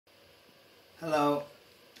Hello,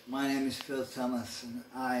 my name is Phil Thomas and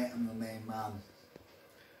I am the main man.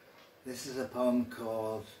 This is a poem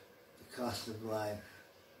called The Cost of Life.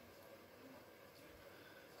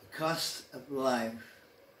 The cost of life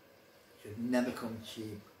should never come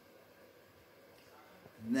cheap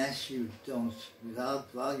unless you don't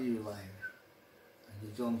without value life and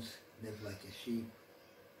you don't live like a sheep.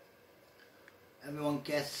 Everyone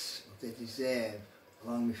gets what they deserve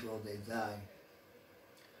long before they die.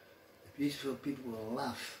 The beautiful people will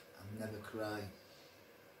laugh and never cry.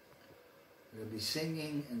 We'll be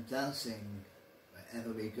singing and dancing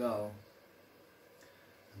wherever we go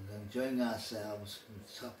and enjoying ourselves from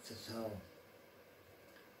top to toe.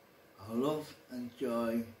 Our love and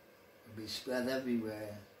joy will be spread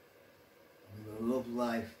everywhere and we will love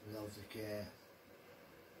life without a care.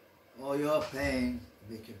 All your pain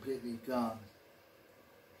will be completely gone.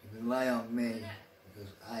 You rely on me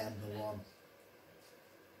because I am the one.